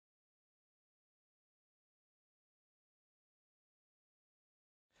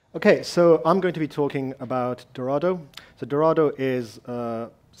Okay, so I'm going to be talking about Dorado. So Dorado is a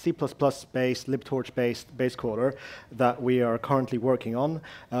C++-based, libtorch-based basecaller that we are currently working on.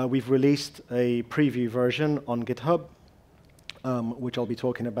 We've released a preview version on GitHub, which I'll be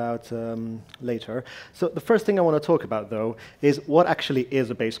talking about later. So the first thing I want to talk about, though, is what actually is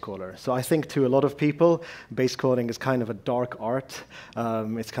a basecaller. So I think to a lot of people, basecalling is kind of a dark art.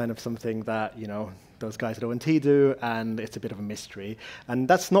 It's kind of something that, those guys at ONT do, and it's a bit of a mystery. And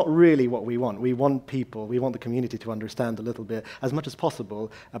that's not really what we want. We want the community to understand a little bit, as much as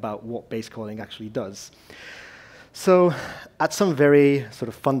possible, about what basecalling actually does. So at some very sort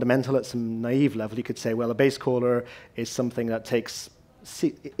of fundamental, at some naive level, you could say, well, a basecaller is something that takes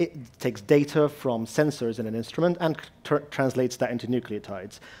data from sensors in an instrument and translates that into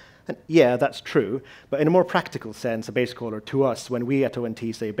nucleotides. And yeah, that's true, but in a more practical sense, a basecaller, to us, when we at ONT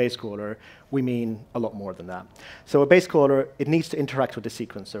say basecaller, we mean a lot more than that. So a basecaller, it needs to interact with the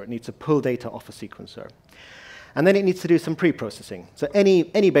sequencer. It needs to pull data off a sequencer. And then it needs to do some pre-processing. So any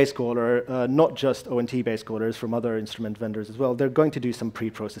basecaller, not just ONT basecallers from other instrument vendors as well, they're going to do some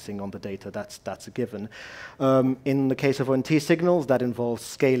pre-processing on the data. That's a given. In the case of ONT signals, that involves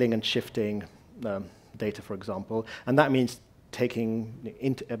scaling and shifting data, for example. And that means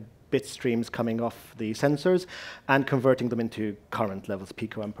taking bit streams coming off the sensors and converting them into current levels,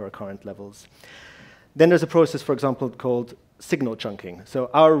 picoampere current levels. Then there's a process, for example, called signal chunking. So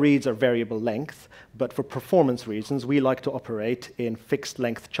our reads are variable length, but for performance reasons, we like to operate in fixed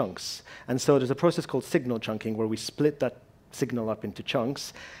length chunks. And so there's a process called signal chunking where we split that signal up into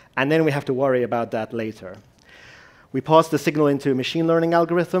chunks, and then we have to worry about that later. We pass the signal into a machine learning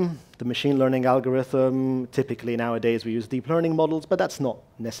algorithm. The machine learning algorithm, typically nowadays we use deep learning models, but that's not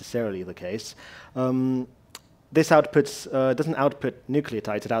necessarily the case. This doesn't output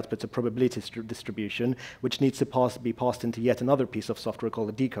nucleotides, it outputs a probability distribution, which needs to be passed into yet another piece of software called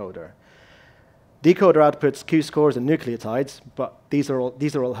a decoder. Decoder outputs Q-scores and nucleotides, but these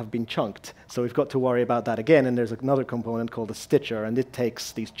all have been chunked. So we've got to worry about that again, and there's another component called a stitcher, and it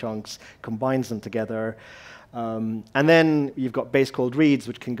takes these chunks, combines them together. And then you've got base-called reads,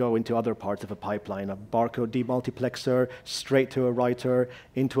 which can go into other parts of a pipeline, a barcode demultiplexer, straight to a writer,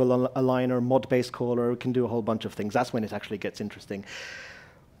 into a aligner, mod basecaller, can do a whole bunch of things. That's when it actually gets interesting.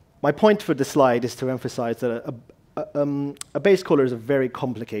 My point for this slide is to emphasize that a basecaller is a very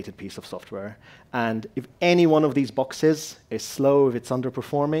complicated piece of software. And if any one of these boxes is slow, if it's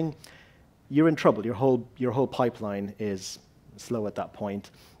underperforming, you're in trouble. Your whole pipeline is slow at that point.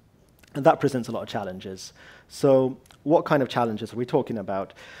 And that presents a lot of challenges. So what kind of challenges are we talking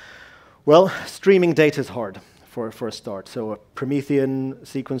about? Well, streaming data is hard for a start. So a Promethean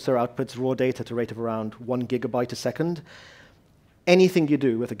sequencer outputs raw data at a rate of around 1 gigabyte a second. Anything you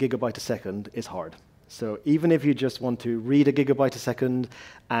do with a gigabyte a second is hard. So even if you just want to read a gigabyte a second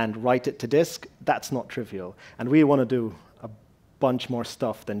and write it to disk, that's not trivial. And we want to do a bunch more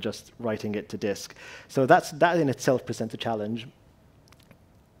stuff than just writing it to disk. So that in itself presents a challenge.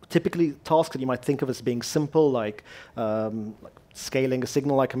 Typically, tasks that you might think of as being simple, like scaling a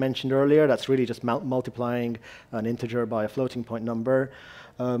signal, like I mentioned earlier, that's really just multiplying an integer by a floating point number.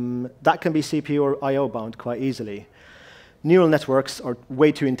 That can be CPU or I/O bound quite easily. Neural networks are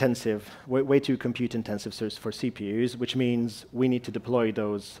way too intensive, way too compute intensive for CPUs, which means we need to deploy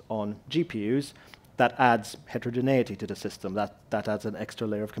those on GPUs. That adds heterogeneity to the system. That adds an extra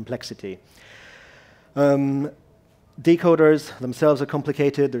layer of complexity. Decoders themselves are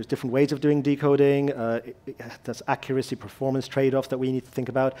complicated. There's different ways of doing decoding. There's accuracy, performance trade-offs that we need to think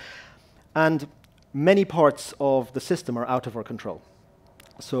about. And many parts of the system are out of our control.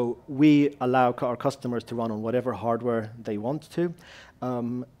 So we allow our customers to run on whatever hardware they want to.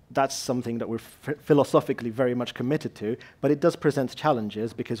 That's something that we're philosophically very much committed to, but it does present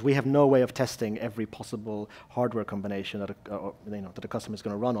challenges because we have no way of testing every possible hardware combination that a customer is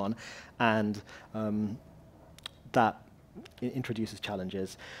going to run on. And that introduces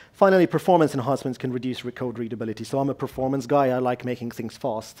challenges. Finally, performance enhancements can reduce code readability. So I'm a performance guy. I like making things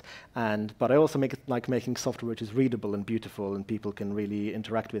fast, but I also like making software which is readable and beautiful, and people can really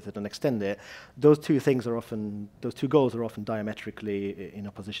interact with it and extend it. Those two goals are often diametrically in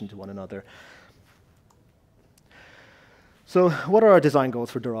opposition to one another. So what are our design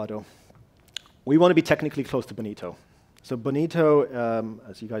goals for Dorado? We want to be technically close to Bonito. So Bonito,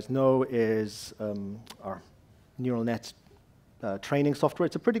 as you guys know, is our neural net training software.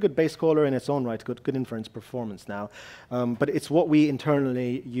 It's a pretty good basecaller in its own right, good inference performance now. But it's what we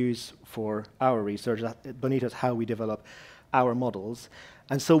internally use for our research. Bonito is how we develop our models.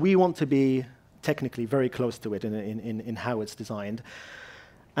 And so we want to be technically very close to it in how it's designed.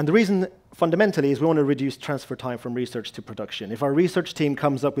 And the reason fundamentally is we want to reduce transfer time from research to production. If our research team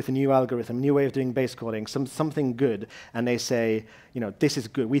comes up with a new algorithm, new way of doing base calling, something good, and they say, this is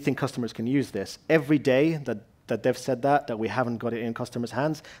good, we think customers can use this, every day that they've said that we haven't got it in customers'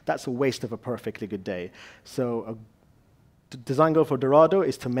 hands, that's a waste of a perfectly good day. So the design goal for Dorado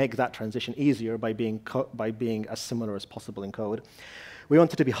is to make that transition easier by being as similar as possible in code. We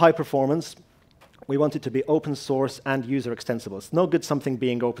want it to be high performance. We want it to be open source and user extensible. It's no good something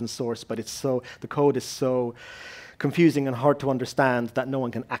being open source, but the code is so confusing and hard to understand that no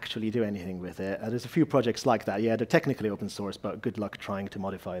one can actually do anything with it. There's a few projects like that. Yeah, they're technically open source, but good luck trying to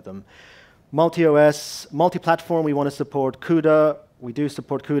modify them. Multi-OS, multi-platform, we want to support CUDA. We do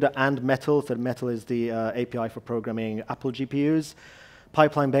support CUDA and Metal. So Metal is the API for programming Apple GPUs.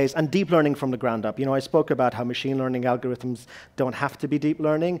 Pipeline-based, and deep learning from the ground up. I spoke about how machine learning algorithms don't have to be deep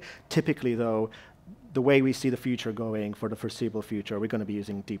learning. Typically, though, the way we see the future going for the foreseeable future, we're going to be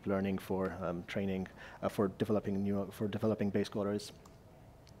using deep learning for training, for developing base callers.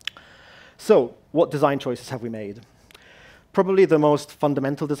 So, what design choices have we made? Probably the most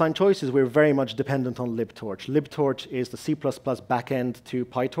fundamental design choice is we're very much dependent on libtorch. Libtorch is the C++ backend to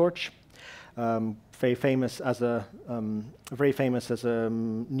PyTorch. Very famous as a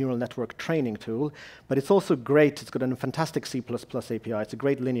neural network training tool, but it's also great. It's got a fantastic C++ API. It's a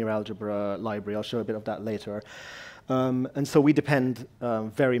great linear algebra library. I'll show a bit of that later. And so we depend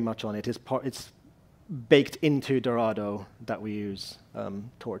very much on it. It's baked into Dorado that we use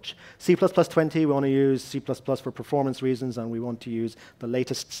Torch. C++ 20, we want to use C++ for performance reasons, and we want to use the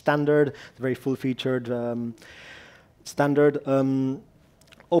latest standard, the very full-featured standard.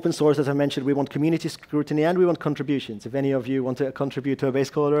 Open source, as I mentioned, we want community scrutiny and we want contributions. If any of you want to contribute to a base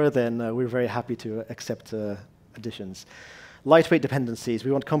caller, then we're very happy to accept additions. Lightweight dependencies.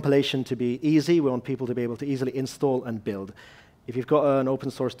 We want compilation to be easy. We want people to be able to easily install and build. If you've got an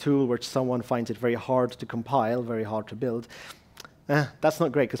open source tool which someone finds it very hard to compile, very hard to build, that's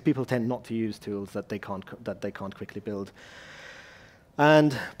not great because people tend not to use tools that they can't quickly build.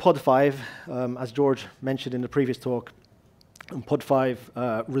 And Pod 5, as George mentioned in the previous talk, Pod 5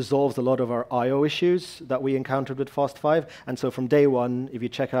 resolves a lot of our I/O issues that we encountered with Fast 5, and so from day one, if you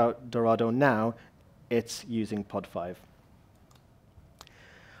check out Dorado now, it's using Pod 5. I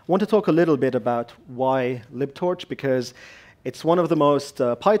want to talk a little bit about why libtorch, because it's one of the most,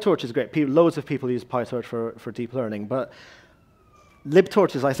 PyTorch is great. Loads of people use PyTorch for deep learning, but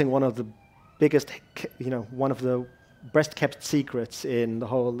libtorch is, I think, one of the biggest, one of the best-kept secrets in the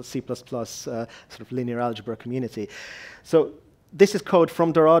whole C++ sort of linear algebra community. So this is code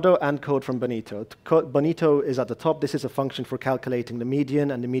from Dorado and code from Bonito. Bonito is at the top. This is a function for calculating the median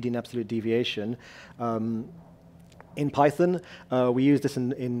and the median absolute deviation. In Python, we use this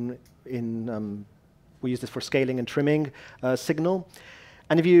we use this for scaling and trimming signal.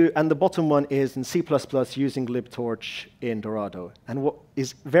 And the bottom one is in C++ using libtorch in Dorado. And what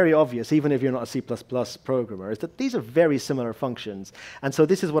is very obvious, even if you're not a C++ programmer, is that these are very similar functions. And so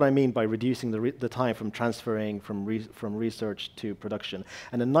this is what I mean by reducing the time from transferring from research to production.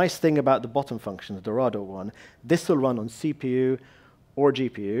 And the nice thing about the bottom function, the Dorado one, this will run on CPU or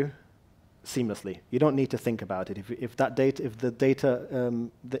GPU seamlessly. You don't need to think about it. If the data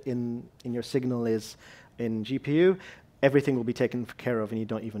in your signal is in GPU, everything will be taken care of, and you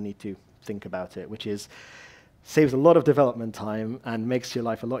don't even need to think about it, which saves a lot of development time and makes your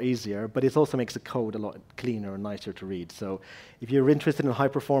life a lot easier, but it also makes the code a lot cleaner and nicer to read. So if you're interested in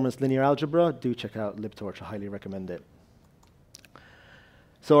high-performance linear algebra, do check out libtorch. I highly recommend it.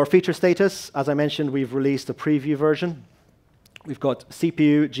 So our feature status, as I mentioned, we've released a preview version. We've got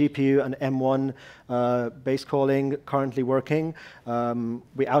CPU, GPU, and M1 base calling currently working.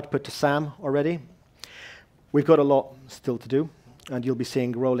 We output to SAM already. We've got a lot still to do, and you'll be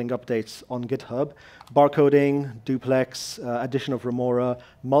seeing rolling updates on GitHub. Barcoding, duplex, addition of Remora,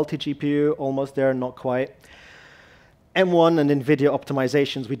 multi-GPU, almost there, not quite. M1 and NVIDIA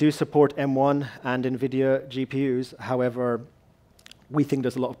optimizations. We do support M1 and NVIDIA GPUs. However, we think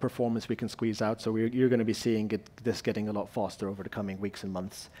there's a lot of performance we can squeeze out, so you're going to be seeing this getting a lot faster over the coming weeks and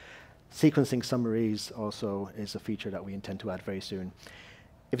months. Sequencing summaries also is a feature that we intend to add very soon.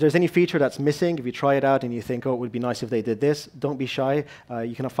 If there's any feature that's missing, if you try it out and you think, oh, it would be nice if they did this, don't be shy.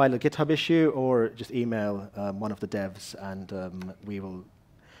 You can file a GitHub issue or just email one of the devs, and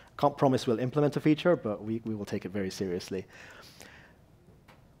can't promise we'll implement a feature, but we will take it very seriously.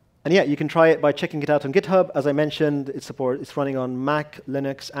 And yeah, you can try it by checking it out on GitHub. As I mentioned, it's running on Mac,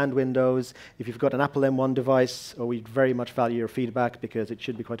 Linux, and Windows. If you've got an Apple M1 device, we'd very much value your feedback because it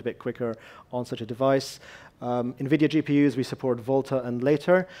should be quite a bit quicker on such a device. NVIDIA GPUs, we support Volta and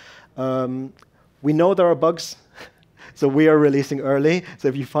later. We know there are bugs. So we are releasing early. So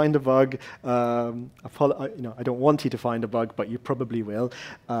if you find a bug, I don't want you to find a bug, but you probably will,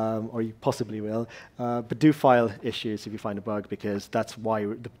 or you possibly will. But do file issues if you find a bug, because that's why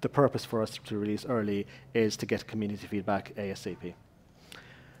the purpose for us to release early is to get community feedback ASAP.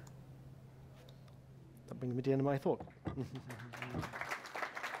 That brings me to the end of my talk.